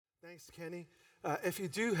Thanks, Kenny. If you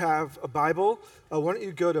do have a Bible, why don't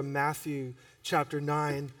you go to Matthew chapter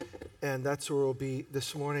 9, and that's where we'll be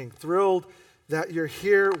this morning. Thrilled that you're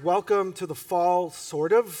here. Welcome to the fall,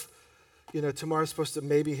 sort of. You know, tomorrow's supposed to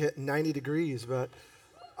maybe hit 90 degrees, but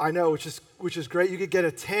I know, which is great. You could get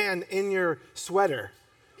a tan in your sweater.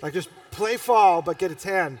 Like just play fall, but get a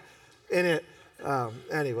tan in it.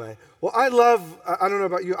 Anyway, well, I don't know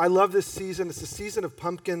about you, I love this season. It's a season of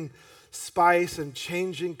pumpkin spice and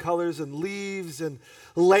changing colors and leaves and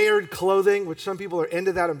layered clothing, which some people are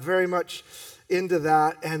into that. I'm very much into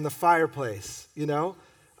that. And the fireplace, you know.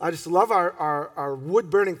 I just love our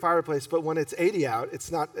wood-burning fireplace, but when it's 80 out,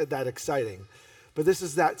 it's not that exciting. But this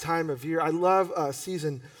is that time of year. I love a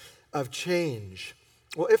season of change.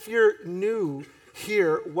 Well, if you're new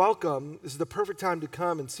here, welcome. This is the perfect time to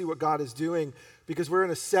come and see what God is doing, because we're in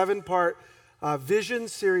a 7-part vision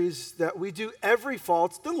series that we do every fall.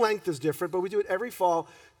 The length is different, but we do it every fall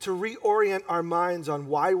to reorient our minds on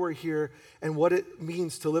why we're here and what it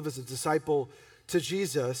means to live as a disciple to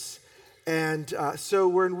Jesus. And so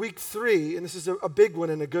we're in week 3, and this is a big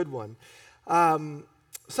one and a good one.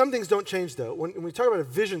 Some things don't change, though. When we talk about a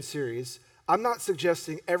vision series, I'm not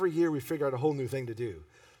suggesting every year we figure out a whole new thing to do.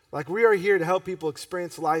 Like, we are here to help people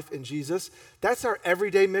experience life in Jesus. That's our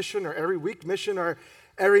everyday mission, or every week mission, or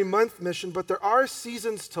every month mission. But there are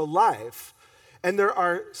seasons to life, and there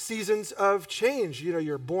are seasons of change. You know,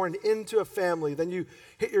 you're born into a family, then you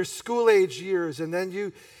hit your school-age years, and then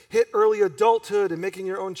you hit early adulthood and making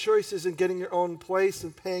your own choices and getting your own place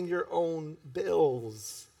and paying your own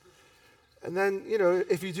bills. And then, you know,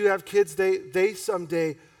 if you do have kids, they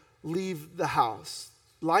someday leave the house.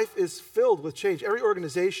 Life is filled with change. Every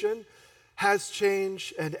organization has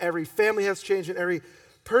change, and every family has change, and every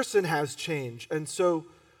person has change. And so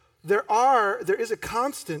there is a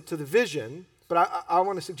constant to the vision, but I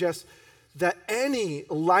want to suggest that any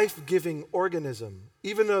life-giving organism,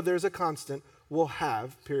 even though there's a constant, will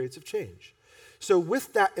have periods of change. So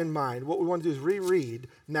with that in mind, what we want to do is reread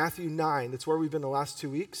Matthew 9. That's where we've been the last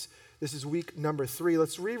 2 weeks. This is week number 3.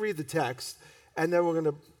 Let's reread the text, and then we're going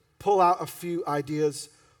to pull out a few ideas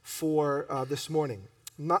for this morning.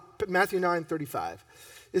 Matthew 9:35.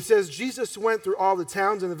 It says, Jesus went through all the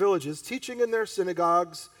towns and the villages, teaching in their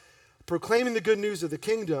synagogues, proclaiming the good news of the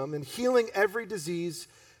kingdom, and healing every disease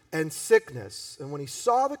and sickness. And when he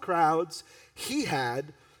saw the crowds, he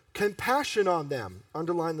had compassion on them.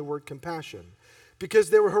 Underline the word compassion.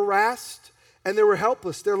 Because they were harassed and they were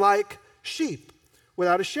helpless. They're like sheep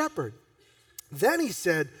without a shepherd. Then he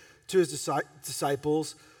said to his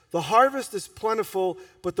disciples, the harvest is plentiful,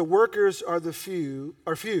 but the workers are few.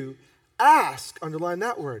 Ask, underline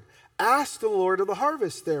that word, ask the Lord of the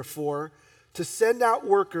harvest, therefore, to send out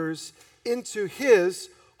workers into his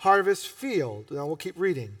harvest field. Now we'll keep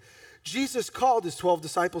reading. Jesus called his 12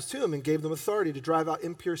 disciples to him and gave them authority to drive out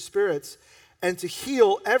impure spirits and to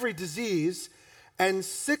heal every disease and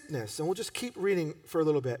sickness. And we'll just keep reading for a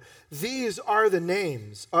little bit. These are the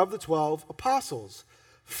names of the 12 apostles.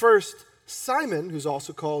 First, Simon, who's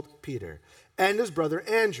also called Peter, and his brother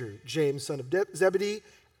Andrew, James, son of Zebedee,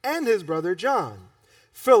 and his brother John,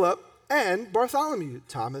 Philip and Bartholomew,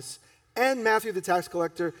 Thomas, and Matthew the tax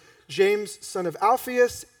collector, James, son of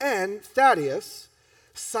Alphaeus, and Thaddeus,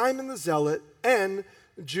 Simon the zealot, and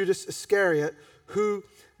Judas Iscariot, who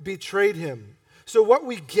betrayed him. So what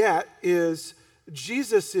we get is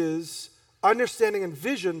Jesus' understanding and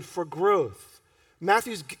vision for growth.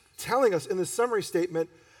 Matthew's telling us in the summary statement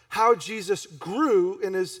how Jesus grew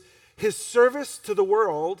in his service to the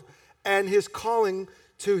world and his calling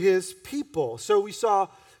to his people. So we saw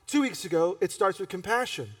 2 weeks ago, it starts with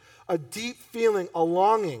compassion, a deep feeling, a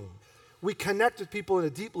longing. We connect with people at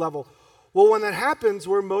a deep level. Well, when that happens,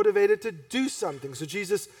 we're motivated to do something. So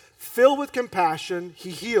Jesus, filled with compassion,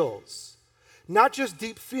 he heals. Not just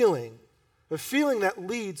deep feeling, a feeling that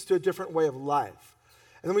leads to a different way of life.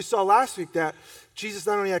 And then we saw last week that Jesus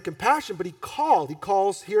not only had compassion, but he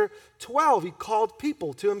calls here 12. He called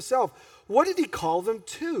people to himself. What did he call them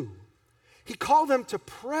to? He called them to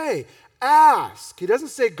pray, ask. He doesn't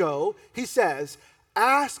say go. He says,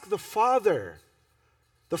 ask the Father.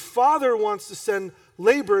 The Father wants to send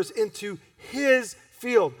laborers into his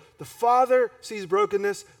field. The Father sees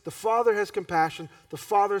brokenness. The Father has compassion. The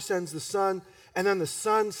Father sends the Son, and then the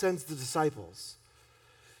Son sends the disciples.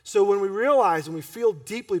 So when we realize and we feel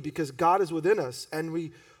deeply because God is within us and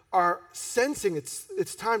we are sensing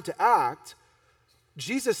it's time to act,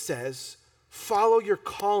 Jesus says, follow your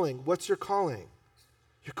calling. What's your calling?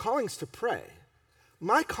 Your calling is to pray.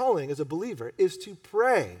 My calling as a believer is to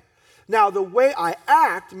pray. Now, the way I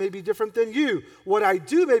act may be different than you. What I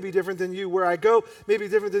do may be different than you. Where I go may be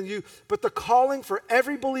different than you. But the calling for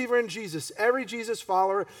every believer in Jesus, every Jesus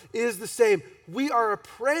follower, is the same. We are a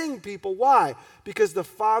praying people. Why? Because the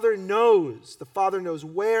Father knows. The Father knows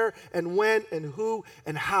where and when and who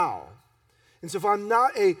and how. And so if I'm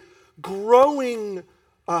not a growing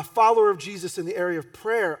follower of Jesus in the area of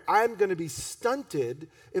prayer, I'm going to be stunted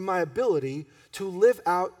in my ability to live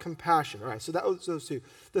out compassion. All right, so that was those two.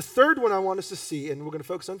 The third one I want us to see, and we're going to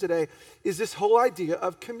focus on today, is this whole idea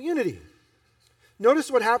of community. Notice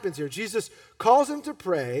what happens here. Jesus calls him to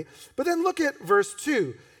pray, but then look at verse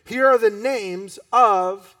 2. Here are the names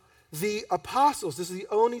of the apostles. This is the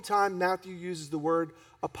only time Matthew uses the word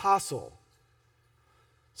apostle.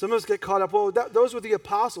 Some of us get caught up, well, those were the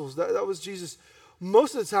apostles. That was Jesus.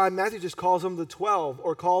 Most of the time, Matthew just calls them the 12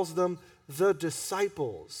 or calls them the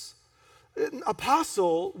disciples. An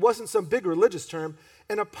apostle wasn't some big religious term.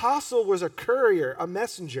 An apostle was a courier, a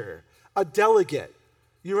messenger, a delegate.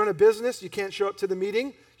 You run a business, you can't show up to the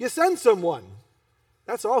meeting, you send someone.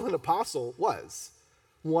 That's all an apostle was.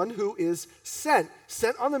 One who is sent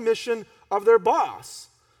on the mission of their boss.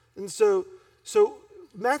 And so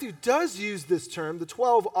Matthew does use this term. The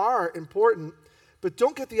 12 are important, but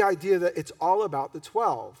don't get the idea that it's all about the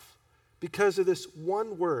 12 because of this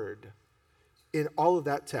one word in all of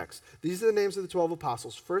that text. These are the names of the 12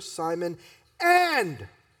 apostles. First, Simon and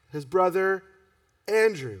his brother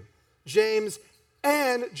Andrew, James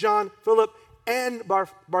and John, Philip and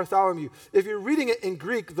Bartholomew. If you're reading it in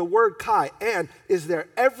Greek, the word kai, and, is there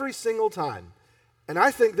every single time. And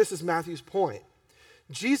I think this is Matthew's point.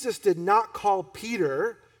 Jesus did not call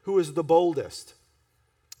Peter, who is the boldest.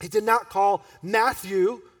 He did not call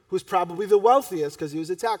Matthew, who was probably the wealthiest because he was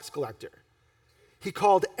a tax collector. He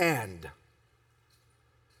called and.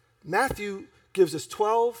 Matthew gives us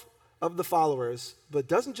 12 of the followers, but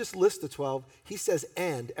doesn't just list the 12, he says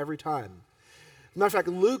and every time. As a matter of fact,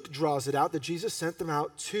 Luke draws it out that Jesus sent them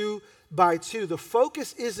out 2 by 2. The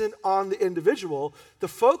focus isn't on the individual, the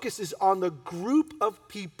focus is on the group of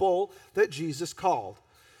people that Jesus called.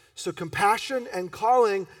 So compassion and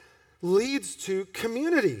calling leads to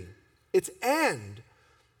community. It's and.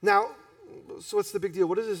 Now, so what's the big deal?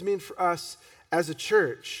 What does this mean for us as a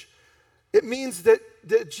church? It means that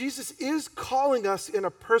Jesus is calling us in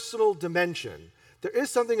a personal dimension. There is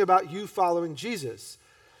something about you following Jesus.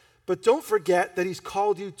 But don't forget that he's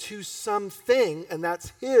called you to something, and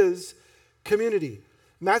that's his community.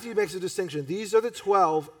 Matthew makes a distinction. These are the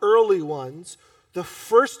 12 early ones, the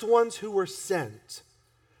first ones who were sent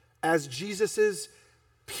as Jesus's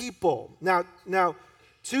people. Now,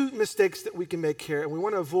 two mistakes that we can make here, and we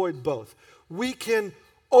want to avoid both. We can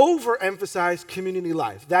overemphasize community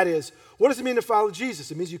life. That is, what does it mean to follow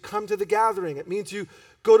Jesus? It means you come to the gathering. It means you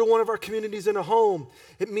go to one of our communities in a home.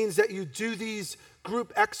 It means that you do these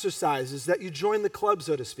group exercises, that you join the club,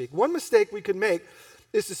 so to speak. One mistake we could make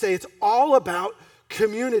is to say it's all about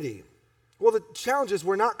community. Well, the challenge is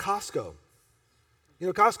we're not Costco. You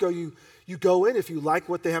know, Costco, you go in, if you like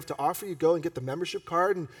what they have to offer, you go and get the membership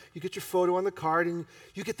card, and you get your photo on the card, and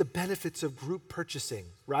you get the benefits of group purchasing,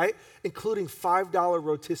 right? Including $5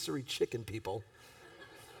 rotisserie chicken, people.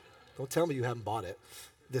 Don't tell me you haven't bought it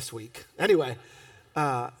this week. Anyway,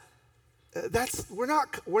 we're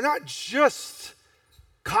not just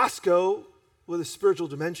Costco with a spiritual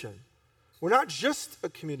dimension. We're not just a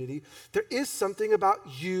community. There is something about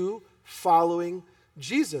you following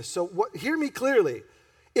Jesus. So hear me clearly.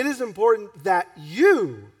 It is important that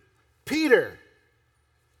you, Peter,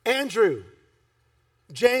 Andrew,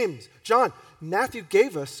 James, John, Matthew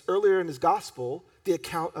gave us earlier in his gospel the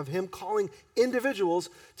account of him calling individuals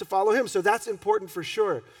to follow him. So that's important for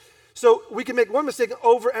sure. So we can make one mistake and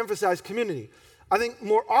overemphasize community. I think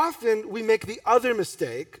more often we make the other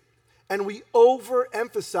mistake and we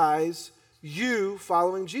overemphasize you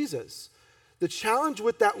following Jesus. The challenge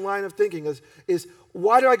with that line of thinking is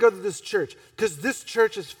why do I go to this church? Because this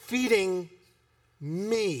church is feeding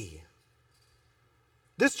me.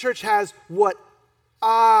 This church has what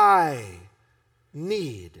I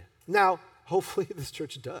need. Now, hopefully this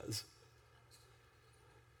church does.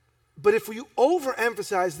 But if we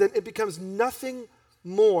overemphasize, then it becomes nothing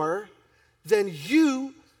more than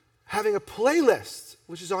you having a playlist,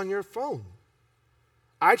 which is on your phone.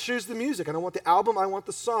 I choose the music. I don't want the album, I want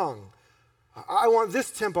the song. I want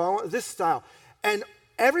this tempo, I want this style. And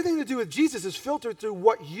everything to do with Jesus is filtered through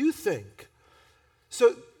what you think.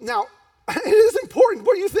 So now, it is important.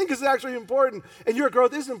 What you think is actually important, and your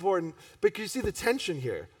growth is important, but you see the tension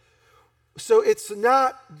here. So it's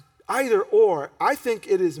not either or. I think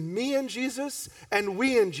it is me and Jesus and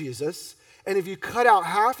we and Jesus, and if you cut out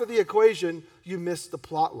half of the equation, you miss the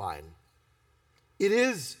plot line. It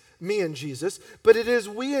is me and Jesus, but it is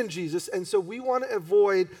we and Jesus, and so we want to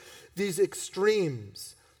avoid these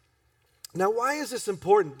extremes. Now, why is this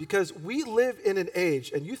important? Because we live in an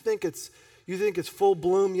age, and you think it's full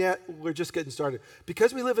bloom yet? We're just getting started.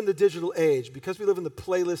 Because we live in the digital age, because we live in the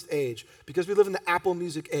playlist age, because we live in the Apple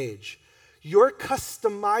Music age, your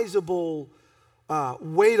customizable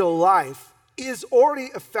way to life is already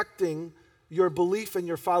affecting your belief and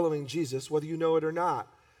your following Jesus, whether you know it or not.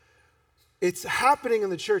 It's happening in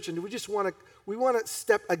the church, and we want to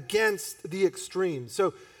step against the extremes.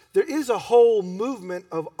 So there is a whole movement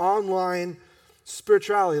of online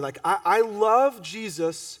spirituality. Like, I love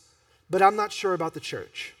Jesus, but I'm not sure about the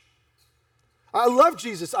church. I love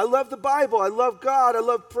Jesus. I love the Bible. I love God. I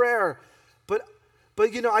love prayer. But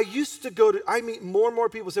I meet more and more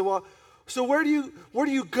people say, well, so where do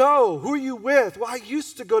you go? Who are you with? Well, I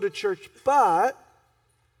used to go to church, and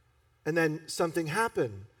then something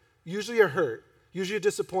happened. Usually a hurt, usually a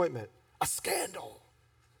disappointment, a scandal.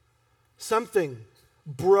 Something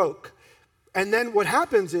broke. And then what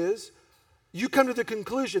happens is you come to the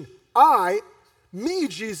conclusion, me,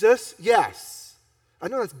 Jesus, yes. I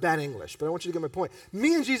know that's bad English, but I want you to get my point.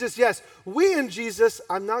 Me and Jesus, yes. We and Jesus,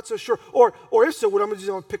 I'm not so sure. Or if so, what I'm going to do is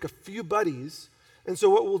I'm going to pick a few buddies. And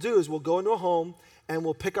so what we'll do is we'll go into a home and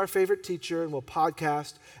we'll pick our favorite teacher and we'll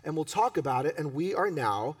podcast and we'll talk about it, and we are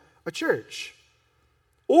now a church.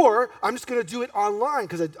 Or I'm just going to do it online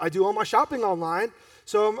because I do all my shopping online.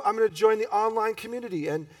 So I'm going to join the online community.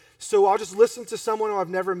 And so I'll just listen to someone who I've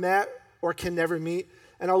never met or can never meet.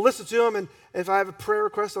 And I'll listen to them. And if I have a prayer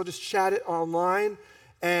request, I'll just chat it online.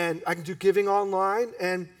 And I can do giving online.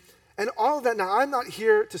 And all of that. Now, I'm not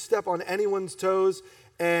here to step on anyone's toes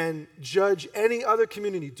and judge any other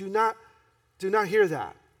community. Do not hear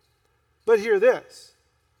that. But hear this.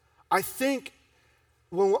 I think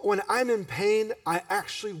when I'm in pain, I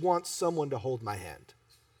actually want someone to hold my hand.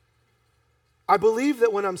 I believe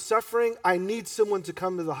that when I'm suffering, I need someone to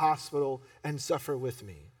come to the hospital and suffer with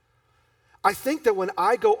me. I think that when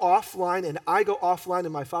I go offline,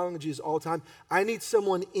 in my following of Jesus all the time, I need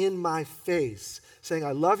someone in my face saying,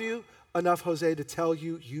 I love you enough, Jose, to tell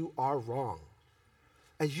you you are wrong.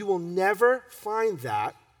 And you will never find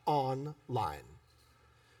that online.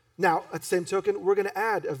 Now, at the same token, we're going to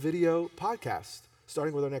add a video podcast,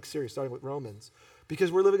 starting with our next series, starting with Romans,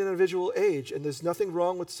 because we're living in a visual age, and there's nothing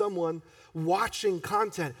wrong with someone watching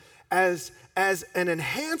content as an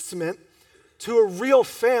enhancement to a real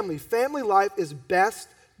family. Family life is best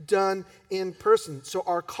done in person. So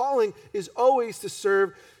our calling is always to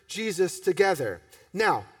serve Jesus together.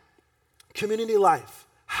 Now, community life.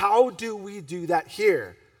 How do we do that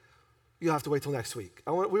here? You'll have to wait till next week.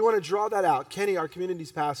 We want to draw that out. Kenny, our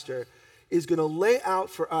community's pastor, is going to lay out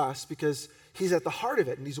for us, because he's at the heart of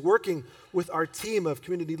it, and he's working with our team of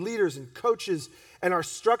community leaders and coaches and our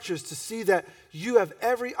structures to see that you have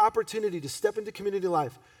every opportunity to step into community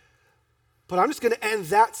life. But I'm just going to end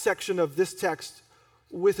that section of this text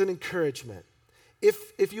with an encouragement.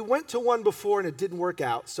 If you went to one before and it didn't work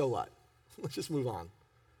out, so what? Let's just move on.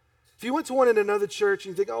 If you went to one in another church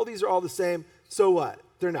and you think, oh, these are all the same, so what?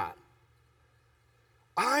 They're not.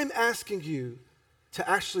 I'm asking you to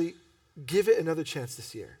actually give it another chance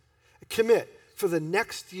this year. Commit. For the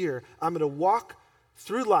next year, I'm going to walk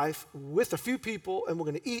through life with a few people, and we're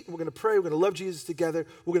going to eat, and we're going to pray, we're going to love Jesus together,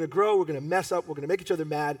 we're going to grow, we're going to mess up, we're going to make each other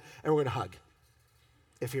mad, and we're going to hug.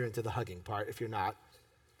 If you're into the hugging part. If you're not,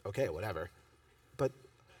 okay, whatever. But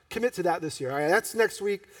commit to that this year. All right, that's next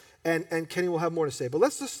week, and Kenny will have more to say. But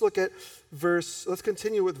let's just look at let's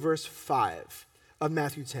continue with verse 5 of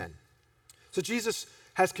Matthew 10. So Jesus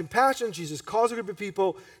has compassion. Jesus calls a group of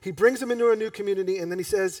people. He brings them into a new community, and then he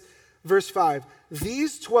says, verse 5,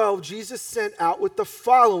 these 12 Jesus sent out with the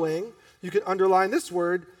following, you can underline this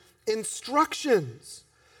word, instructions.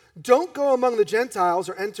 Don't go among the Gentiles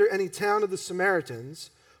or enter any town of the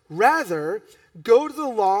Samaritans. Rather, go to the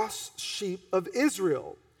lost sheep of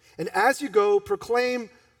Israel. And as you go, proclaim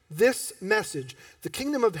this message. The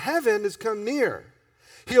kingdom of heaven has come near.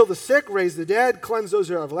 Heal the sick, raise the dead, cleanse those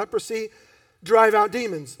who have leprosy, drive out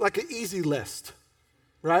demons. Like an easy list,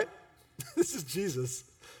 right? This is Jesus.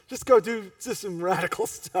 Just go do some radical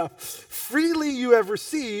stuff. Freely you have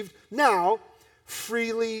received, now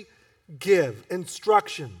freely give.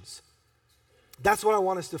 Instructions. That's what I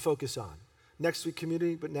want us to focus on. Next week,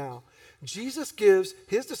 community, but now. Jesus gives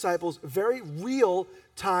his disciples very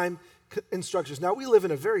real-time instructions. Now, we live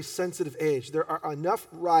in a very sensitive age. There are enough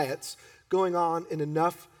riots going on in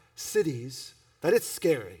enough cities that it's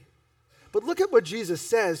scary. But look at what Jesus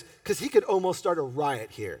says, because he could almost start a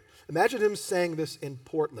riot here. Imagine him saying this in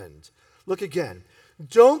Portland. Look again.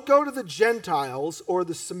 Don't go to the Gentiles or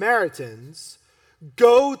the Samaritans.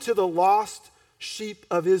 Go to the lost sheep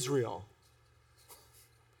of Israel.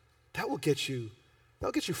 That'll get you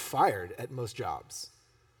fired at most jobs.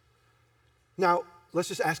 Now, let's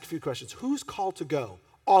just ask a few questions. Who's called to go?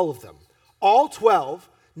 All of them. All 12,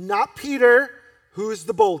 not Peter, who is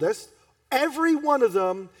the boldest. Every one of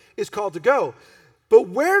them is called to go. But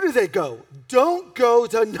where do they go? Don't go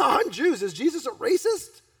to non-Jews. Is Jesus a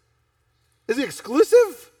racist? Is he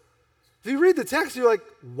exclusive? If you read the text, you're like,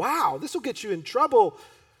 wow, this will get you in trouble.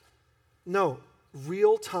 No,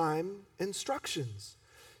 real-time instructions.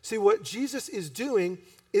 See, what Jesus is doing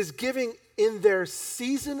is giving in their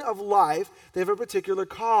season of life, they have a particular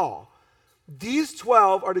call. These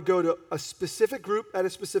 12 are to go to a specific group at a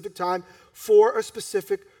specific time for a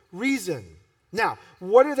specific reason. Now,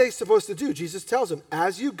 what are they supposed to do? Jesus tells them,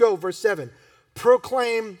 as you go, verse 7,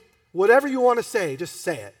 proclaim whatever you want to say, just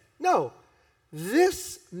say it. No,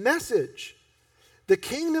 this message, the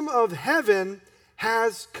kingdom of heaven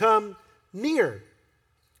has come near.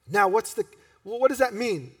 Now, what does that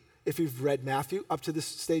mean? If you've read Matthew up to this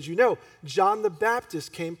stage, you know. John the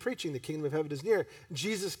Baptist came preaching, the kingdom of heaven is near.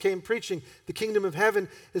 Jesus came preaching, the kingdom of heaven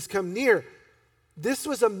has come near. This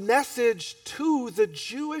was a message to the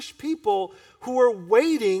Jewish people who were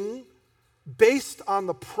waiting based on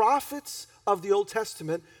the prophets of the Old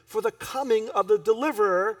Testament for the coming of the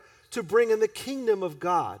deliverer to bring in the kingdom of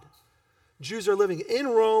God. Jews are living in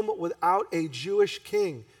Rome without a Jewish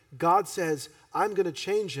king. God says, I'm going to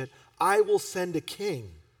change it. I will send a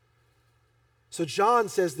king. So John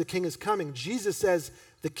says the king is coming. Jesus says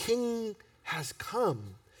the king has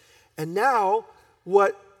come. And now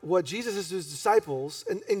what Jesus says to his disciples,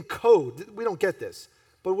 in code, we don't get this,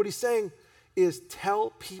 but what he's saying is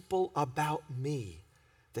tell people about me,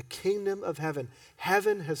 the kingdom of heaven.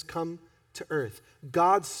 Heaven has come to earth.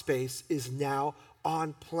 God's space is now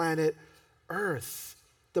on planet Earth.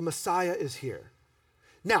 The Messiah is here.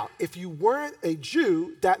 Now, if you weren't a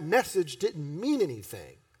Jew, that message didn't mean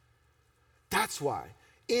anything. That's why,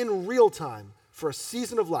 in real time, for a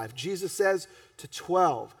season of life, Jesus says to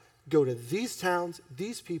 12, go to these towns,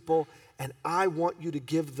 these people, and I want you to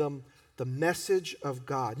give them the message of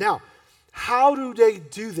God. Now, how do they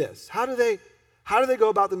do this? How do they go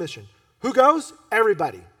about the mission? Who goes?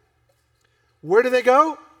 Everybody. Where do they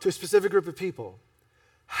go? To a specific group of people.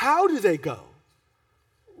 How do they go?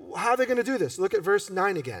 How are they going to do this? Look at verse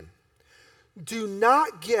 9 again. Do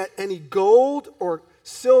not get any gold or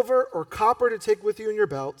silver or copper to take with you in your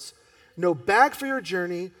belts, no bag for your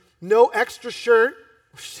journey, no extra shirt,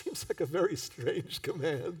 which seems like a very strange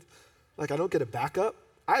command. Like, I don't get a backup.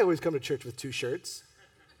 I always come to church with 2 shirts.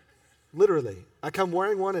 Literally. I come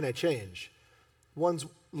wearing one and I change. One's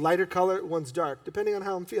lighter color, one's dark, depending on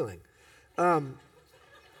how I'm feeling. I'm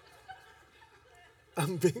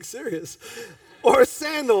being serious. Or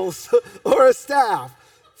sandals, or a staff.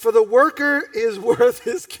 For the worker is worth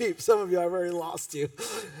his keep. Some of you, I've already lost you.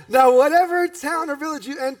 Now, whatever town or village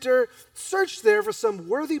you enter, search there for some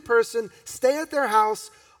worthy person. Stay at their house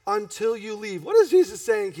until you leave. What is Jesus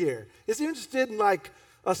saying here? Is he interested in like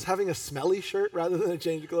us having a smelly shirt rather than a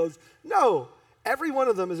change of clothes? No. Every one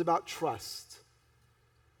of them is about trust.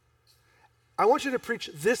 I want you to preach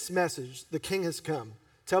this message, the King has come.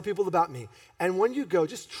 Tell people about me. And when you go,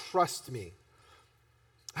 just trust me.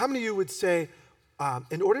 How many of you would say,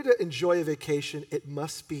 in order to enjoy a vacation, it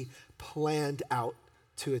must be planned out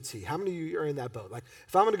to a T? How many of you are in that boat? Like,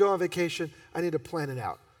 if I'm going to go on vacation, I need to plan it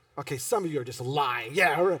out. Okay, some of you are just lying.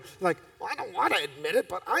 Yeah, like, well, I don't want to admit it,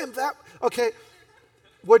 but I am that. Okay,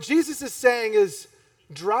 what Jesus is saying is,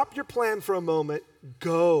 drop your plan for a moment.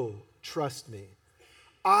 Go, trust me.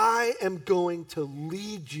 I am going to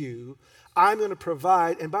lead you. I'm going to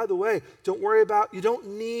provide. And by the way, don't worry about, you don't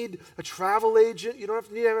need a travel agent. You don't have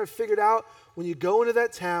to need to have it figured out. When you go into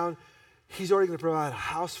that town, he's already going to provide a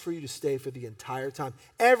house for you to stay for the entire time.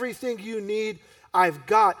 Everything you need, I've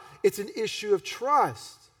got. It's an issue of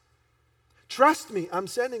trust. Trust me, I'm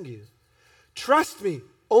sending you. Trust me,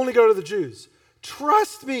 only go to the Jews.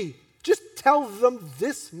 Trust me, just tell them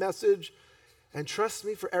this message, and trust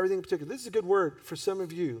me for everything in particular. This is a good word for some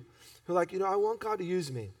of you who are like, I want God to use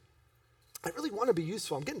me. I really want to be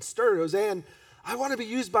useful. I'm getting stirred, Jose, and I want to be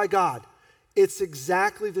used by God. It's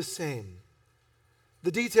exactly the same.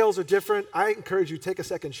 The details are different. I encourage you, take a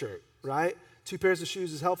second shirt, right? 2 pairs of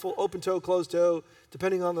shoes is helpful. Open toe, closed toe,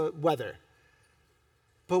 depending on the weather.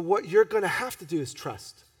 But what you're going to have to do is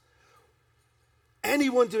trust.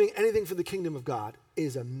 Anyone doing anything for the kingdom of God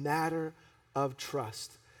is a matter of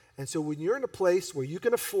trust. And so when you're in a place where you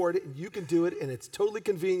can afford it and you can do it and it's totally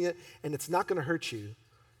convenient and it's not going to hurt you,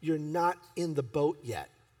 you're not in the boat yet.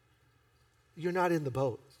 you're not in the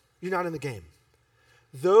boat. You're not in the game.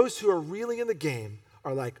 Those who are really in the game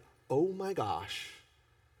are like, oh my gosh,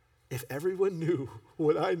 if everyone knew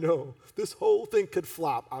what I know, this whole thing could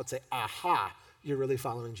flop. I would say, aha, you're really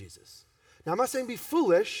following Jesus. Now, I'm not saying be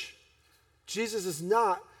foolish. Jesus is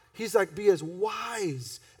not. He's like, be as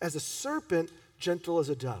wise as a serpent, gentle as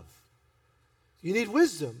a dove. You need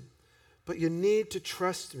wisdom, but you need to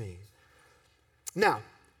trust me. Now,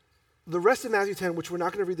 the rest of Matthew 10, which we're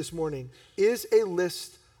not going to read this morning, is a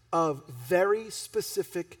list of very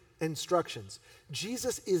specific instructions.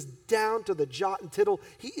 Jesus is down to the jot and tittle.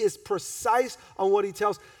 He is precise on what he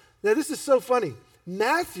tells. Now, this is so funny.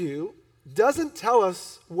 Matthew doesn't tell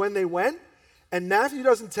us when they went, and Matthew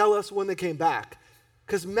doesn't tell us when they came back,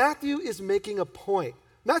 because Matthew is making a point.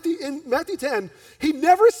 In Matthew 10, he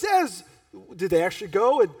never says, did they actually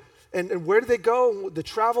go, and where did they go, the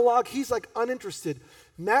travel log. He's like uninterested.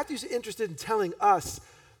 Matthew's interested in telling us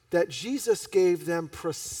that Jesus gave them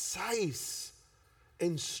precise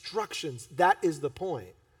instructions. That is the point.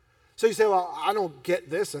 So you say, well, I don't get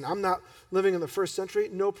this, and I'm not living in the first century.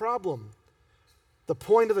 No problem. The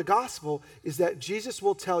point of the gospel is that Jesus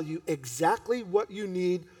will tell you exactly what you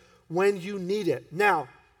need when you need it. Now,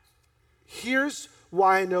 here's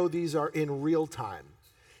why I know these are in real time.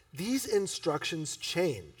 These instructions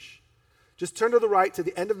change. Just turn to the right to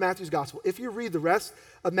the end of Matthew's gospel. If you read the rest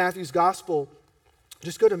of Matthew's gospel,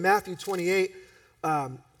 just go to Matthew 28.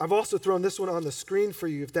 I've also thrown this one on the screen for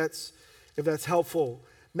you if that's helpful.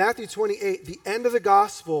 Matthew 28, the end of the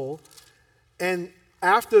gospel, and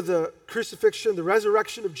after the crucifixion, the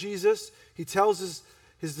resurrection of Jesus, he tells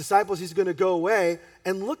his disciples he's going to go away.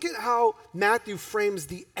 And look at how Matthew frames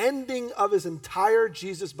the ending of his entire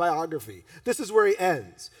Jesus biography. This is where he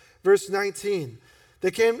ends. Verse 19.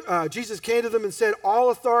 Jesus came to them and said, all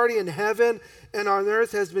authority in heaven and on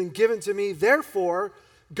earth has been given to me. Therefore,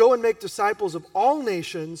 go and make disciples of all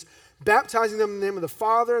nations, baptizing them in the name of the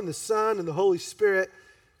Father and the Son and the Holy Spirit,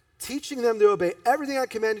 teaching them to obey everything I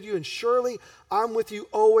commanded you, and surely I'm with you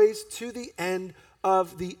always to the end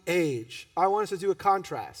of the age. I want us to do a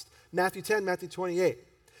contrast. Matthew 10, Matthew 28.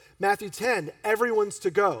 Matthew 10, everyone's to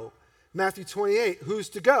go. Matthew 28, who's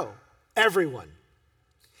to go? Everyone.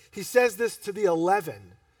 He says this to the 11.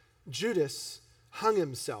 Judas hung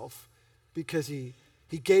himself because he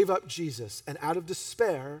gave up Jesus, and out of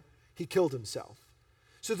despair, he killed himself.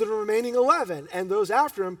 So the remaining 11 and those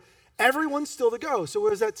after him, everyone's still to go. So what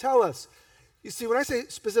does that tell us? You see, when I say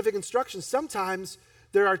specific instructions, sometimes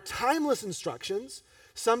there are timeless instructions,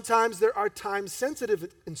 sometimes there are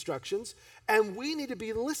time-sensitive instructions, and we need to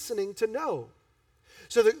be listening to know.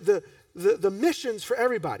 So the missions for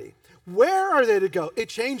everybody, where are they to go? It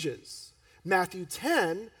changes. Matthew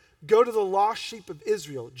 10, go to the lost sheep of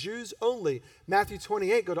Israel, Jews only. Matthew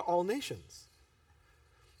 28, go to all nations.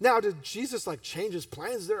 Now, did Jesus change his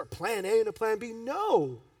plans? Is there a plan A and a plan B?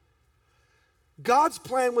 No. God's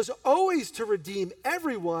plan was always to redeem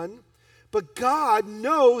everyone, but God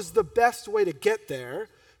knows the best way to get there.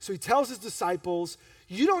 So he tells his disciples,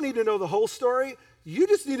 you don't need to know the whole story. You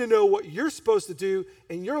just need to know what you're supposed to do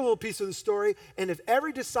in your little piece of the story. And if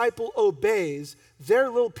every disciple obeys their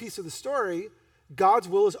little piece of the story, God's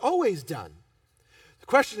will is always done. The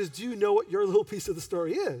question is, do you know what your little piece of the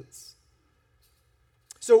story is?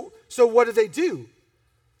 So what do they do?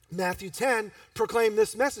 Matthew 10 proclaimed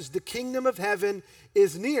this message: the kingdom of heaven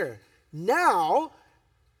is near. Now,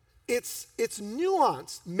 it's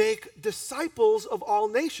nuanced. Make disciples of all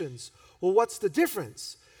nations. Well, what's the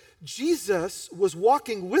difference? Jesus was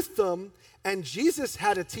walking with them, and Jesus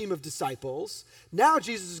had a team of disciples. Now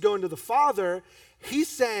Jesus is going to the Father. He's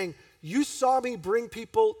saying, you saw me bring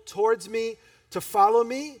people towards me to follow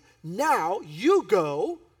me. Now you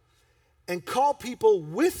go and call people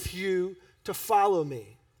with you to follow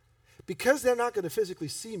me. Because they're not going to physically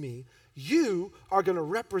see me, you are going to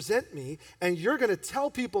represent me, and you're going to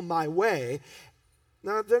tell people my way.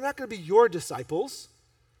 Now, they're not going to be your disciples.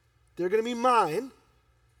 They're going to be mine.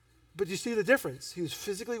 But you see the difference. He was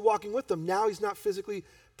physically walking with them. Now he's not physically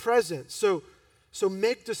present. So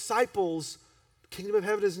make disciples. Kingdom of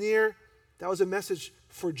heaven is near. That was a message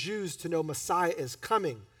for Jews to know Messiah is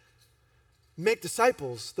coming. Make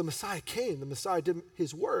disciples. The Messiah came. The Messiah did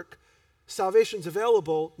his work. Salvation's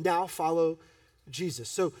available. Now follow Jesus.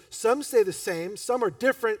 So some say the same, some are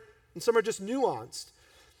different, and some are just nuanced.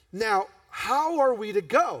 Now, how are we to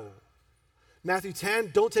go? Matthew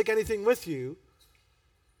 10, don't take anything with you.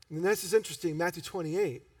 And this is interesting. Matthew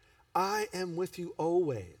 28, I am with you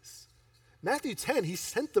always. Matthew 10, he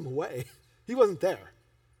sent them away. He wasn't there.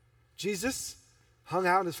 Jesus hung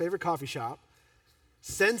out in his favorite coffee shop,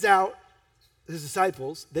 sends out his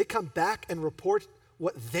disciples. They come back and report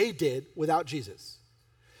what they did without Jesus.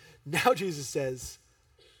 Now Jesus says,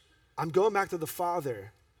 I'm going back to the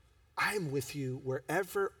Father. I'm with you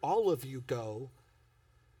wherever all of you go.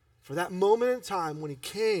 For that moment in time when he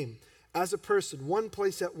came as a person, one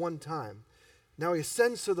place at one time, now he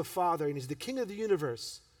ascends to the Father, and he's the King of the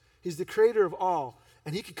universe. He's the creator of all,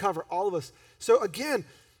 and he can cover all of us. So again,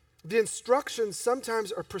 the instructions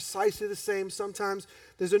sometimes are precisely the same. Sometimes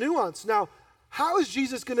there's a nuance. Now, how is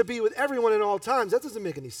Jesus going to be with everyone at all times? That doesn't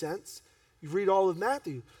make any sense. You read all of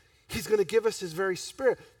Matthew. He's going to give us his very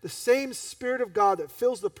Spirit, the same Spirit of God that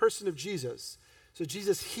fills the person of Jesus. So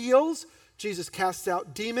Jesus heals, Jesus casts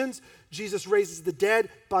out demons, Jesus raises the dead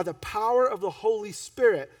by the power of the Holy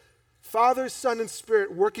Spirit. Father, Son, and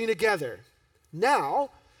Spirit working together.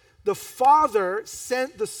 Now, the Father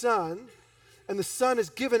sent the Son, and the Son has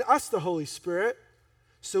given us the Holy Spirit,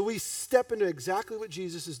 so we step into exactly what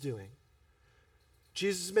Jesus is doing.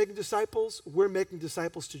 Jesus is making disciples, we're making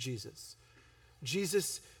disciples to Jesus.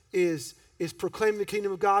 Jesus is proclaiming the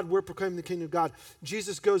kingdom of God, we're proclaiming the kingdom of God.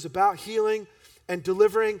 Jesus goes about healing and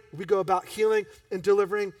delivering, we go about healing and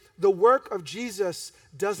delivering. The work of Jesus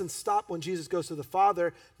doesn't stop when Jesus goes to the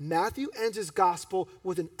Father. Matthew ends his gospel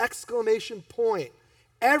with an exclamation point.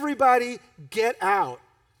 Everybody get out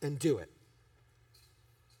and do it.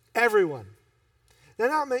 Everyone. Now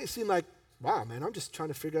that may seem like, wow, man, I'm just trying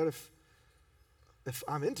to figure out if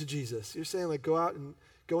I'm into Jesus. You're saying like go out and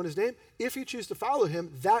go in his name? If you choose to follow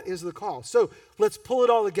him, that is the call. So let's pull it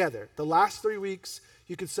all together. The last 3 weeks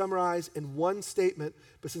you could summarize in one statement,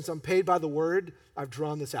 but since I'm paid by the word, I've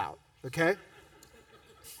drawn this out, okay?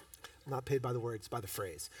 I'm not paid by the words, by the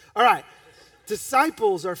phrase. All right.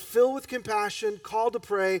 Disciples are filled with compassion, called to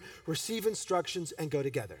pray, receive instructions, and go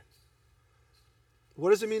together.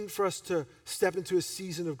 What does it mean for us to step into a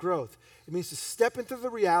season of growth? It means to step into the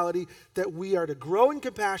reality that we are to grow in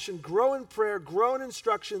compassion, grow in prayer, grow in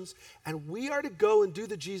instructions, and we are to go and do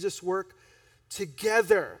the Jesus work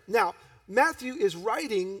together. Now, Matthew is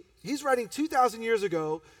writing, he's writing 2,000 years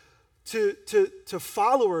ago to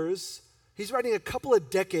followers. He's writing a couple of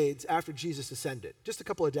decades after Jesus ascended, just a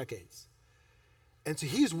couple of decades. And so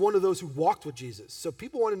he's one of those who walked with Jesus. So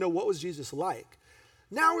people want to know, what was Jesus like?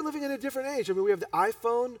 Now we're living in a different age. I mean, we have the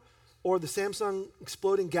iPhone or the Samsung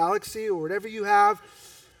Exploding Galaxy or whatever you have.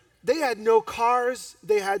 They had no cars.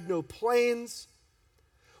 They had no planes.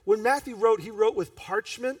 When Matthew wrote, he wrote with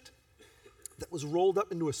parchment that was rolled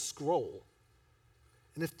up into a scroll.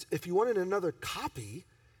 And if you wanted another copy,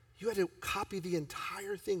 you had to copy the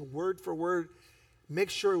entire thing word for word,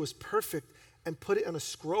 make sure it was perfect, and put it on a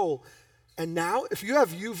scroll. And now, if you have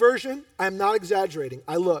YouVersion, I'm not exaggerating,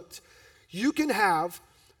 I looked. You can have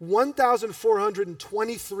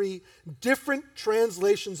 1,423 different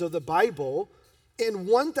translations of the Bible in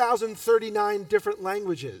 1,039 different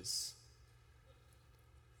languages.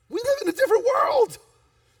 We live in a different world.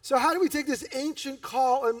 So how do we take this ancient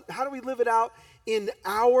call and how do we live it out in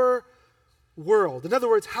our world? In other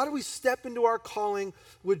words, how do we step into our calling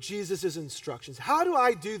with Jesus' instructions? How do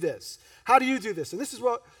I do this? How do you do this? And this is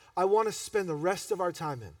what I want to spend the rest of our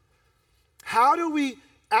time in. How do we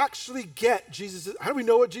actually get Jesus? How do we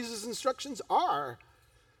know what Jesus' instructions are?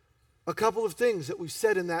 A couple of things that we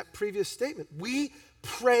said in that previous statement. We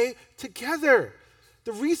pray together.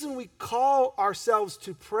 The reason we call ourselves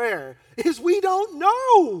to prayer is we don't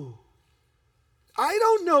know. I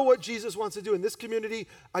don't know what Jesus wants to do in this community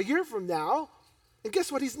a year from now. And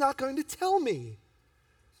guess what? He's not going to tell me.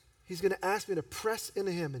 He's going to ask me to press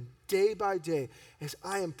into him. And day by day, as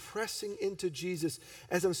I am pressing into Jesus,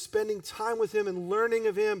 as I'm spending time with him and learning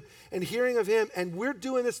of him and hearing of him, and we're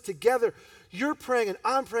doing this together, you're praying and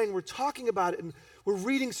I'm praying, we're talking about it, and we're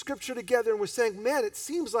reading scripture together, and we're saying, man, it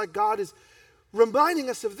seems like God is reminding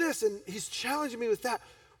us of this, and he's challenging me with that.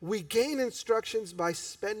 We gain instructions by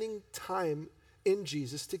spending time in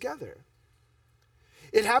Jesus together.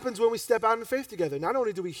 It happens when we step out in faith together. Not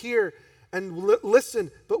only do we hear and listen,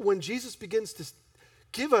 but when Jesus begins to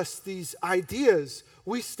give us these ideas,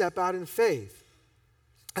 we step out in faith.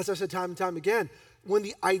 As I've said time and time again, when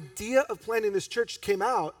the idea of planting this church came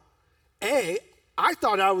out, I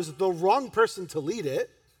thought I was the wrong person to lead it.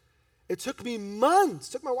 It took me months,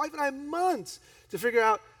 took my wife and I months to figure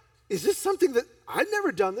out, is this something that, I've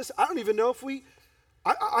never done this. I don't even know if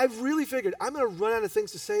I've really figured I'm going to run out of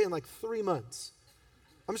things to say in like 3 months.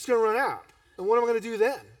 I'm just going to run out. And what am I going to do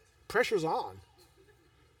then? Pressure's on.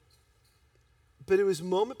 But it was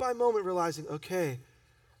moment by moment realizing, okay,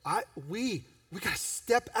 we got to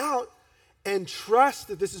step out and trust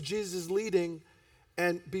that this is Jesus leading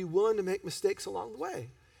and be willing to make mistakes along the way.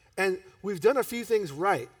 And we've done a few things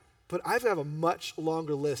right. But I have a much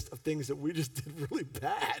longer list of things that we just did really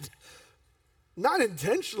bad. Not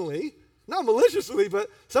intentionally, not maliciously, but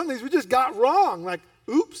some things we just got wrong. Like,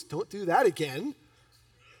 oops, don't do that again.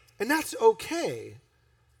 And that's okay.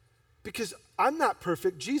 Because I'm not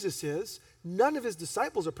perfect, Jesus is. None of his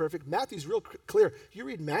disciples are perfect. Matthew's real clear. You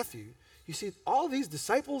read Matthew, you see all these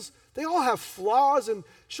disciples, they all have flaws and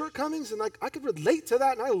shortcomings, and like I could relate to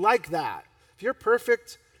that, and I like that. If you're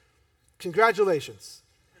perfect, congratulations.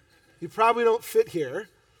 You probably don't fit here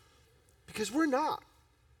because we're not.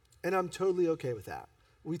 And I'm totally okay with that.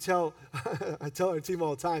 I tell our team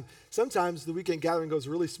all the time, sometimes the weekend gathering goes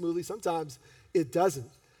really smoothly, sometimes it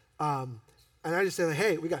doesn't. And I just say, like,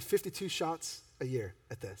 hey, we got 52 shots a year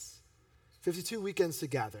at this. 52 weekends to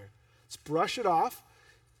gather. Let's brush it off.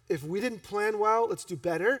 If we didn't plan well, let's do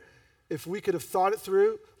better. If we could have thought it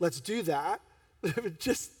through, let's do that. But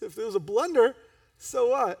if there was a blunder, so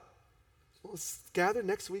what? Let's gather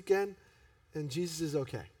next weekend, and Jesus is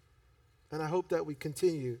okay. And I hope that we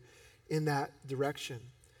continue in that direction.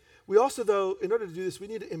 We also, though, in order to do this, we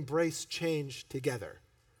need to embrace change together.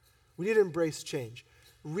 We need to embrace change.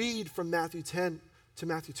 Read from Matthew 10 to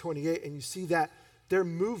Matthew 28, and you see that they're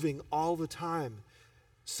moving all the time.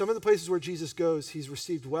 Some of the places where Jesus goes, he's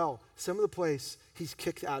received well. Some of the place, he's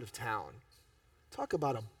kicked out of town. Talk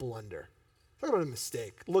about a blunder. Talk about a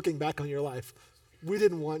mistake. Looking back on your life, we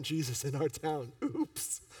didn't want Jesus in our town.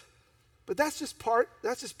 Oops. But that's just part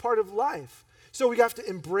of life. So we have to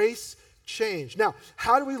embrace change. Now,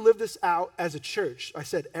 how do we live this out as a church? I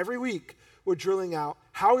said every week we're drilling out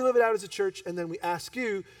how we live it out as a church, and then we ask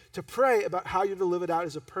you to pray about how you're to live it out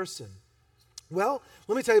as a person. Well,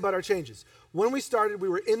 let me tell you about our changes. When we started, we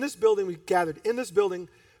were in this building, we gathered in this building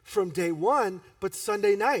from day one, but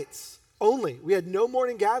Sunday nights only. We had no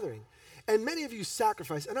morning gathering. And many of you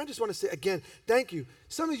sacrificed, and I just want to say again, thank you.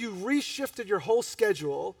 Some of you reshifted your whole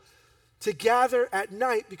schedule to gather at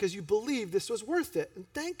night because you believed this was worth it. And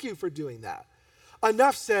thank you for doing that.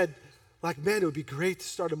 Enough said, like, man, it would be great to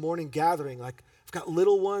start a morning gathering. Like, I've got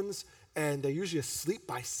little ones, and they're usually asleep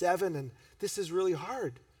by 7, and this is really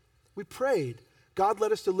hard. We prayed. God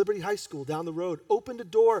led us to Liberty High School down the road, opened a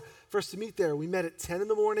door for us to meet there. We met at 10 in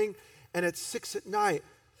the morning and at 6 at night.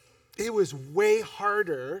 It was way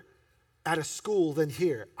harder at a school than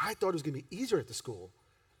here. I thought it was going to be easier at the school.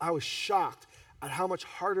 I was shocked at how much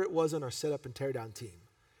harder it was on our setup and tear down team.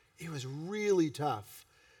 It was really tough.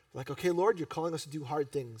 Like, okay, Lord, you're calling us to do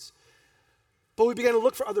hard things. But we began to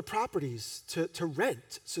look for other properties to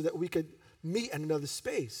rent so that we could meet in another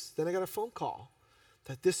space. Then I got a phone call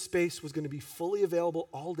that this space was going to be fully available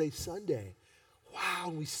all day Sunday. Wow,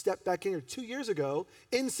 and we stepped back in here 2 years ago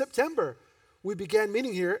in September. We began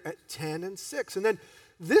meeting here at 10 and 6. And then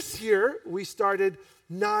this year, we started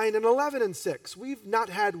 9 and 11 and 6. We've not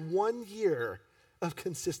had 1 year of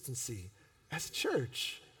consistency as a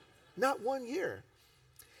church. Not 1 year.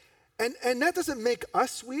 And that doesn't make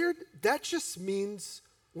us weird. That just means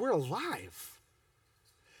we're alive.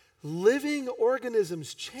 Living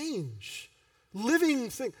organisms change. Living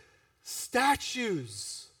things,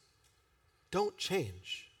 statues don't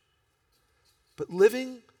change. But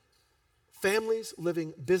living families,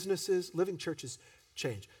 living businesses, living churches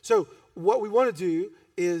change. So what we want to do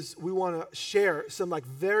is we want to share some like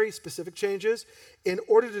very specific changes. In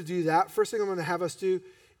order to do that, first thing I'm going to have us do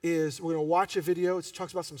is we're going to watch a video. It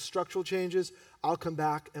talks about some structural changes. I'll come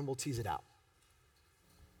back and we'll tease it out.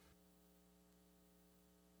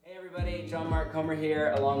 Hey everybody, John Mark Comer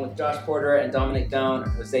here, along with Josh Porter and Dominic Doan,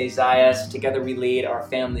 Jose Zayas. Together we lead our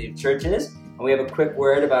family of churches, and we have a quick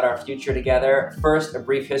word about our future together. First, a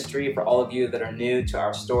brief history for all of you that are new to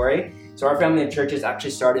our story. So our family of churches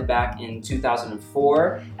actually started back in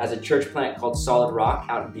 2004 as a church plant called Solid Rock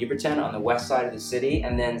out in Beaverton on the west side of the city.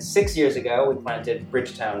 And then 6 years ago, we planted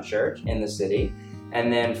Bridgetown Church in the city.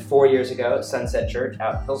 And then 4 years ago, Sunset Church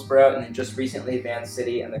out in Hillsboro. And then just recently, Van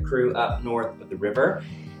City and the crew up north of the river.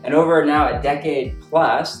 And over now a decade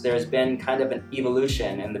plus, there's been kind of an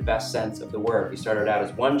evolution in the best sense of the word. We started out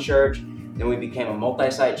as one church, then we became a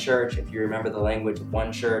multi-site church, if you remember the language of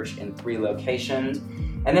one church in 3 locations.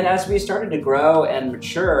 And then as we started to grow and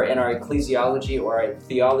mature in our ecclesiology or our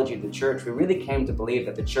theology of the church, we really came to believe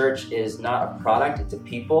that the church is not a product, it's a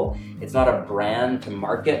people. It's not a brand to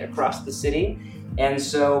market across the city. And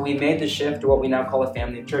so we made the shift to what we now call a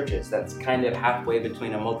family of churches. That's kind of halfway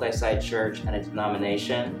between a multi-site church and a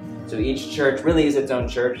denomination. So each church really is its own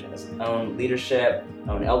church, has its own leadership,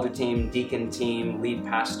 own elder team, deacon team, lead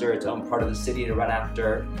pastor, its own part of the city to run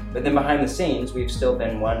after. But then behind the scenes, we've still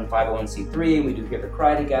been one 501c3. We do Hear the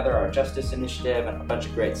Cry together, our justice initiative, and a bunch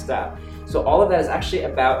of great stuff. So all of that is actually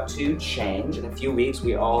about to change. In a few weeks,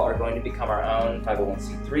 we all are going to become our own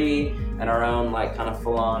 501c3, and our own like kind of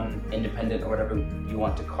full-on independent or whatever you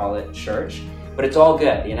want to call it church. But it's all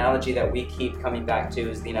good. The analogy that we keep coming back to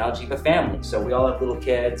is the analogy of a family. So we all have little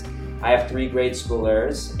kids. I have 3 grade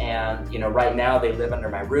schoolers, and right now they live under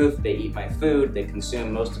my roof, they eat my food, they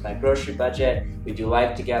consume most of my grocery budget, we do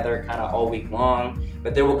life together kind of all week long.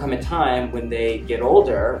 But there will come a time when they get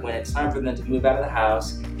older, when it's time for them to move out of the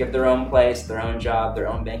house, get their own place, their own job, their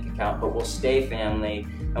own bank account, but we'll stay family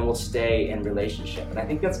and we'll stay in relationship. And I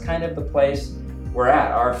think that's kind of the place we're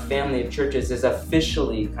at. Our family of churches is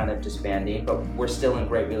officially kind of disbanding, but we're still in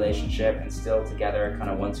great relationship and still together, kind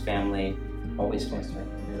of once family, always family.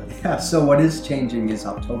 Yeah, so what is changing is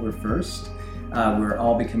October 1st. We're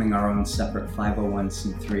all becoming our own separate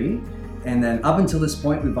 501c3. And then up until this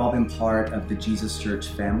point, we've all been part of the Jesus Church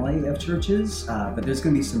family of churches, but there's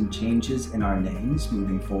going to be some changes in our names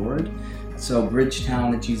moving forward. So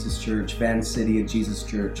Bridgetown at Jesus Church, Van City at Jesus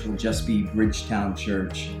Church will just be Bridgetown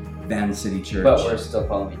Church, Van City Church. But we're still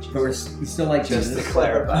following Jesus. But we still like Jesus. Just to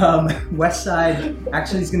clarify. Westside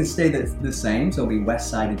actually is going to stay the same, so it'll be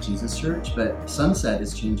Westside at Jesus Church, but Sunset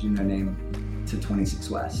is changing their name to 26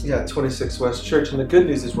 West. Yeah, 26 West Church. And the good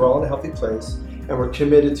news is we're all in a healthy place, and we're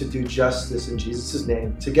committed to do justice in Jesus'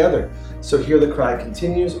 name together. So Hear the Cry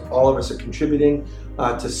continues. All of us are contributing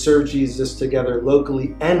to serve Jesus together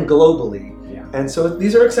locally and globally. Yeah. And so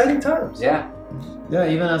these are exciting times. Yeah. Yeah,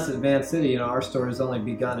 even us at Van City, our story has only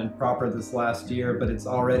begun in proper this last year, but it's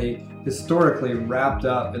already historically wrapped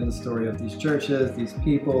up in the story of these churches, these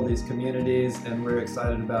people, these communities, and we're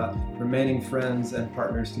excited about remaining friends and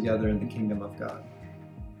partners together in the kingdom of God.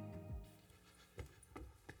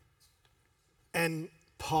 And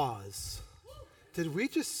pause. Did we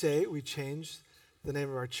just say we changed the name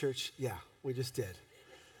of our church? Yeah, we just did.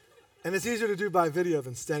 And it's easier to do by video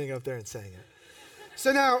than standing up there and saying it.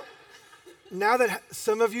 So now that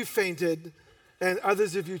some of you fainted and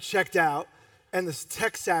others of you checked out and the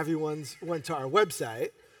tech-savvy ones went to our website,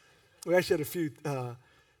 we actually had a few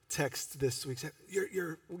texts this week saying,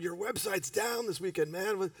 your website's down this weekend,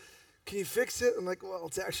 man. Can you fix it? I'm like, well,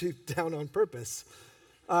 it's actually down on purpose.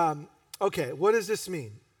 Okay, what does this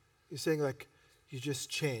mean? You're saying like you just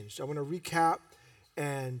changed. I want to recap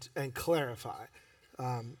and clarify.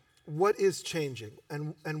 What is changing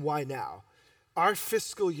and why now? Our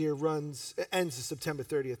fiscal year ends September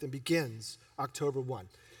 30th and begins October 1.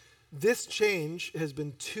 This change has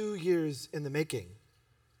been 2 years in the making.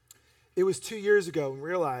 It was 2 years ago when we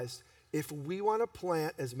realized if we want to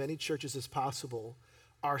plant as many churches as possible,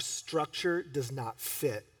 our structure does not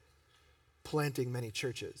fit planting many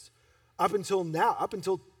churches. Up until now, up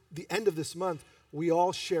until the end of this month, we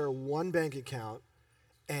all share one bank account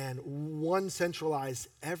and one centralized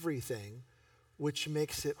everything, which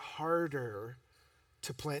makes it harder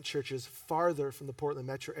to plant churches farther from the Portland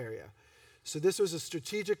metro area. So this was a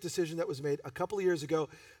strategic decision that was made a couple of years ago,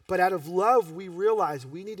 but out of love, we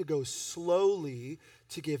realized we need to go slowly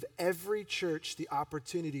to give every church the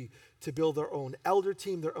opportunity to build their own elder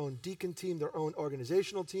team, their own deacon team, their own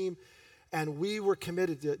organizational team, and we were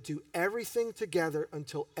committed to do everything together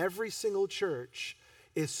until every single church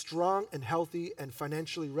is strong and healthy and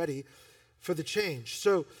financially ready for the change.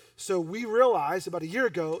 So we realized about a year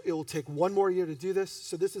ago, it will take one more year to do this.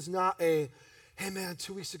 So this is not hey man,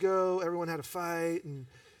 2 weeks ago, everyone had a fight and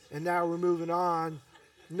now we're moving on.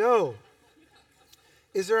 No.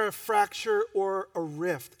 Is there a fracture or a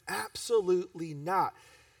rift? Absolutely not.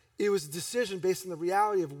 It was a decision based on the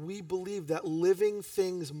reality of we believe that living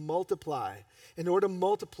things multiply. In order to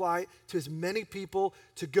multiply to as many people,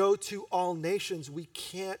 to go to all nations, we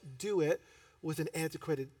can't do it with an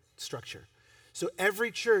antiquated structure. So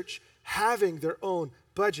every church having their own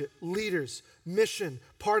budget, leaders, mission,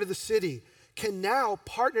 part of the city, can now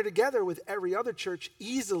partner together with every other church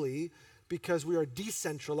easily because we are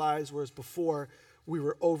decentralized, whereas before we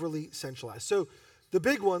were overly centralized. So the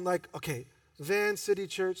big one, like, okay, Van City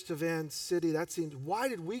Church to Van City, that seems, why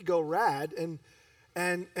did we go rad and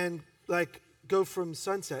like go from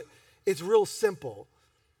Sunset? It's real simple.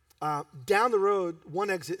 Down the road,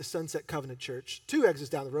 one exit is Sunset Covenant Church. 2 exits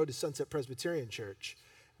down the road is Sunset Presbyterian Church.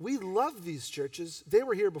 We love these churches. They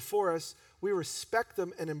were here before us. We respect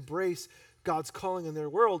them and embrace God's calling in their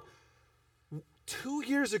world. 2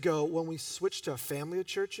 years ago, when we switched to a family of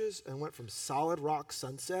churches and went from Solid Rock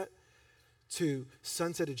Sunset to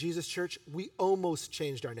Sunset of Jesus Church, we almost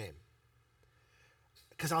changed our name.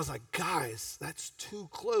 Because I was like, guys, that's too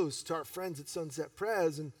close to our friends at Sunset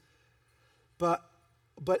Pres. But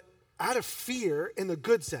out of fear, in the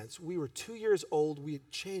good sense, we were 2 years old, we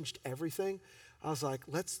had changed everything. I was like,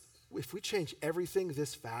 if we change everything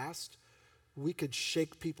this fast, we could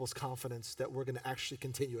shake people's confidence that we're going to actually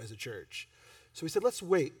continue as a church. So we said, let's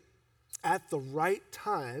wait at the right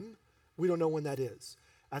time, we don't know when that is.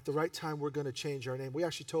 At the right time, we're going to change our name. We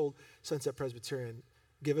actually told Sunset Presbyterian,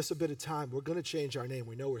 give us a bit of time. We're going to change our name.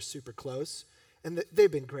 We know we're super close. And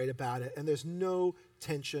they've been great about it. And there's no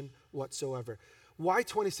tension whatsoever. Why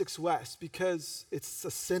 26 West? Because it's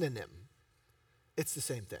a synonym. It's the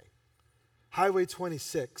same thing. Highway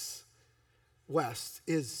 26 West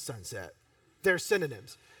is Sunset. They're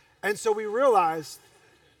synonyms. And so we realized,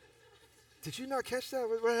 did you not catch that?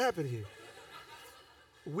 What happened here?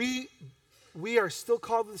 We are still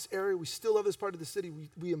called to this area. We still love this part of the city.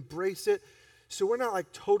 We embrace it. So we're not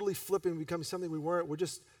like totally flipping, becoming something we weren't. We're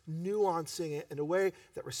just nuancing it in a way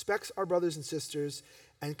that respects our brothers and sisters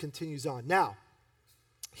and continues on. Now,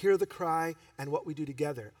 hear the cry and what we do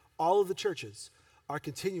together. All of the churches are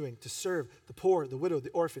continuing to serve the poor, the widow, the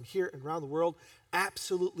orphan here and around the world.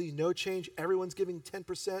 Absolutely no change. Everyone's giving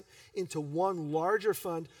 10% into one larger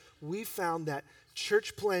fund. We found that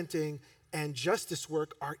church planting and justice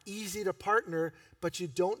work are easy to partner, but you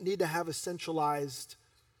don't need to have a centralized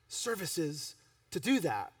services to do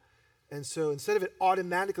that. And so instead of it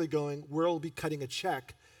automatically going, we'll be cutting a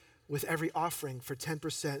check with every offering for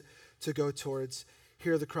 10% to go towards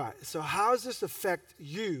Hear the Cry. So how does this affect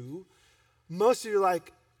you? Most of you are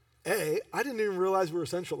like, hey, I didn't even realize we were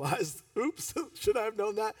centralized. Oops, should I have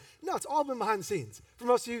known that? No, it's all been behind the scenes. For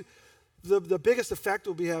most of you, the biggest effect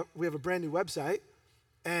will be we have a brand new website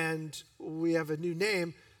and we have a new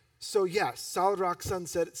name. So yes, Solid Rock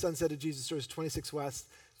Sunset of Jesus Church 26 West,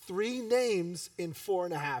 3 names in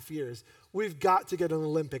 4.5 years. We've got to get an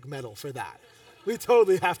Olympic medal for that. We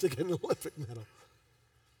totally have to get an Olympic medal.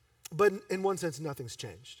 But in one sense, nothing's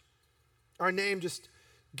changed. Our name just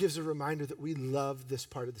gives a reminder that we love this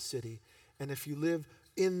part of the city. And if you live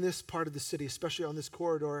in this part of the city, especially on this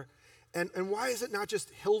corridor, and why is it not just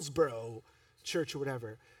Hillsboro Church or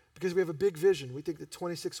whatever? Because we have a big vision. We think that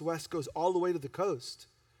 26 West goes all the way to the coast.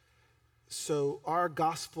 So our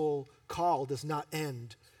gospel call does not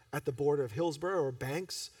end at the border of Hillsboro or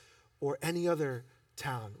Banks or any other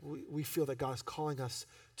town. We feel that God is calling us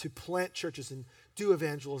to plant churches and do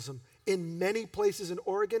evangelism in many places in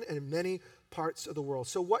Oregon and in many parts of the world.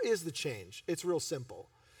 So what is the change? It's real simple.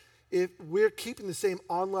 If we're keeping the same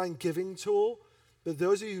online giving tool, but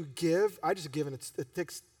those of you who give, I just give and it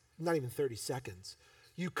takes not even 30 seconds.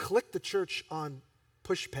 You click the church on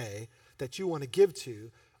PushPay that you want to give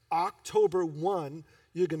to. October 1,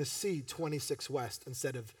 you're going to see 26 West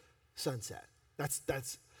instead of Sunset.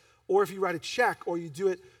 That's. Or if you write a check or you do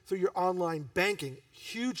it through your online banking,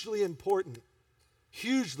 hugely important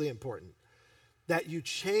that you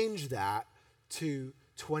change that to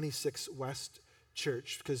 26 West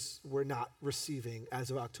Church because we're not receiving,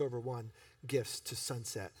 as of October 1, gifts to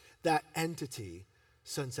Sunset. That entity,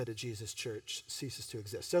 Sunset of Jesus Church, ceases to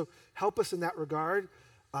exist. So help us in that regard,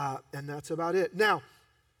 and that's about it. Now,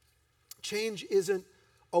 change isn't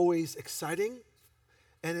always exciting,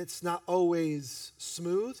 and it's not always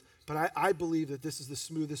smooth, but I believe that this is the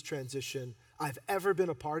smoothest transition I've ever been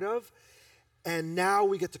a part of. And now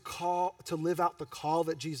we get to live out the call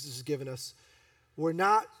that Jesus has given us. We're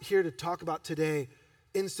not here to talk about today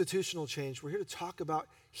institutional change. We're here to talk about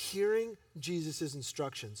hearing Jesus'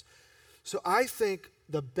 instructions. So I think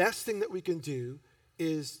the best thing that we can do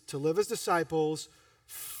is to live as disciples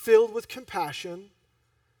filled with compassion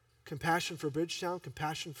for Bridgetown,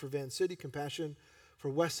 compassion for Van City, compassion for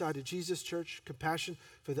Westside of Jesus Church, compassion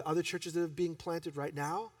for the other churches that are being planted right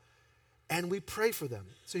now, and we pray for them.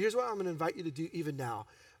 So here's what I'm going to invite you to do even now.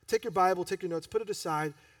 Take your Bible, take your notes, put it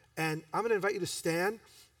aside, and I'm going to invite you to stand,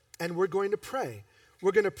 and we're going to pray.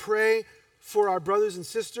 We're going to pray for our brothers and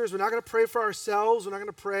sisters. We're not going to pray for ourselves. We're not going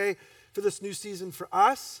to pray for this new season for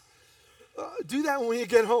us. Do that when you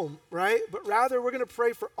get home, right? But rather, we're going to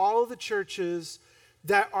pray for all of the churches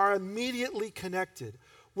that are immediately connected.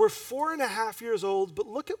 We're 4.5 years old, but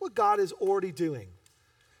look at what God is already doing.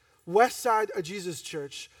 Westside of Jesus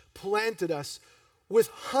Church planted us with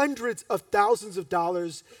hundreds of thousands of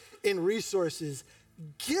dollars in resources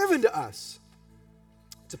given to us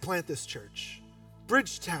to plant this church.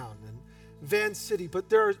 Bridgetown and Van City, but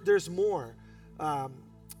there's more.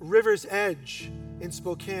 River's Edge in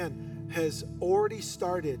Spokane has already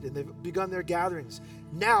started and they've begun their gatherings.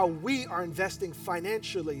 Now we are investing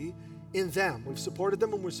financially in them. We've supported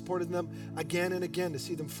them and we're supporting them again and again to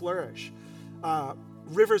see them flourish.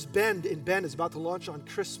 Rivers Bend in Bend is about to launch on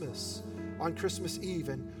Christmas Eve,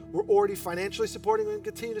 and we're already financially supporting and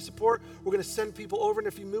continue to support. We're going to send people over, and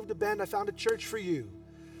if you move to Bend, I found a church for you.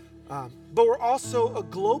 But we're also a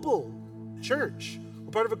global church.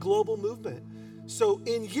 We're part of a global movement. So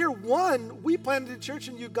in year 1, we planted a church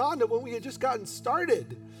in Uganda when we had just gotten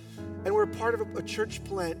started. And we're part of a church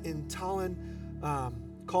plant in Tallinn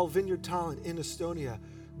called Vineyard Tallinn in Estonia.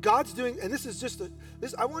 God's doing, and this is just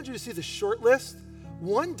I want you to see the short list.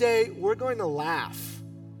 One day we're going to laugh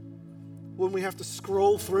when we have to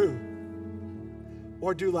scroll through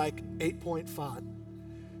or do like 8-point font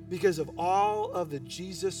because of all of the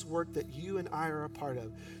Jesus work that you and I are a part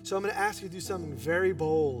of. So I'm going to ask you to do something very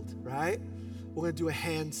bold, right? We're going to do a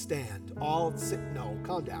handstand. No,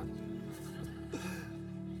 calm down.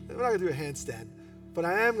 We're not going to do a handstand, but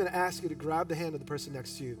I am going to ask you to grab the hand of the person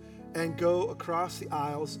next to you and go across the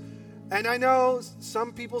aisles. And I know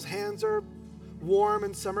some people's hands are warm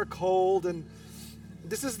and some are cold, and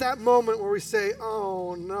this is that moment where we say,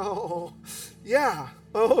 oh no, yeah,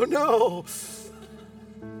 oh no.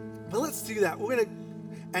 But let's do that.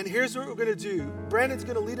 And here's what we're gonna do. Brandon's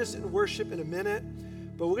gonna lead us in worship in a minute,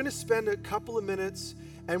 but we're gonna spend a couple of minutes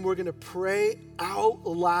and we're gonna pray out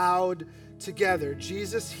loud together.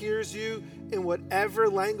 Jesus hears you in whatever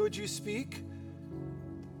language you speak.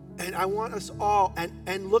 And I want us all,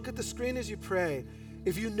 and look at the screen as you pray.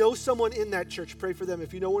 If you know someone in that church, pray for them.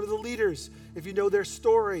 If you know one of the leaders, if you know their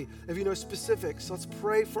story, if you know specifics, let's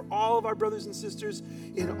pray for all of our brothers and sisters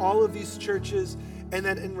in all of these churches. And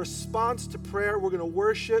then in response to prayer, we're going to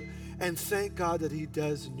worship and thank God that he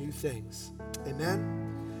does new things.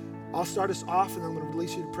 Amen. I'll start us off and I'm going to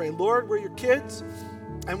release you to pray. Lord, we're your kids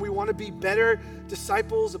and we want to be better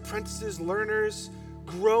disciples, apprentices, learners,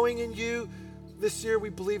 growing in you. This year, we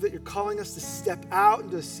believe that you're calling us to step out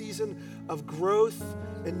into a season of growth.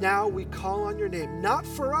 And now we call on your name, not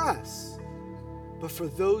for us, but for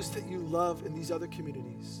those that you love in these other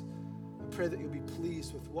communities. I pray that you'll be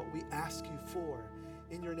pleased with what we ask you for.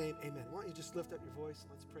 In your name, amen. Why don't you just lift up your voice and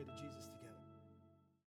let's pray to Jesus together.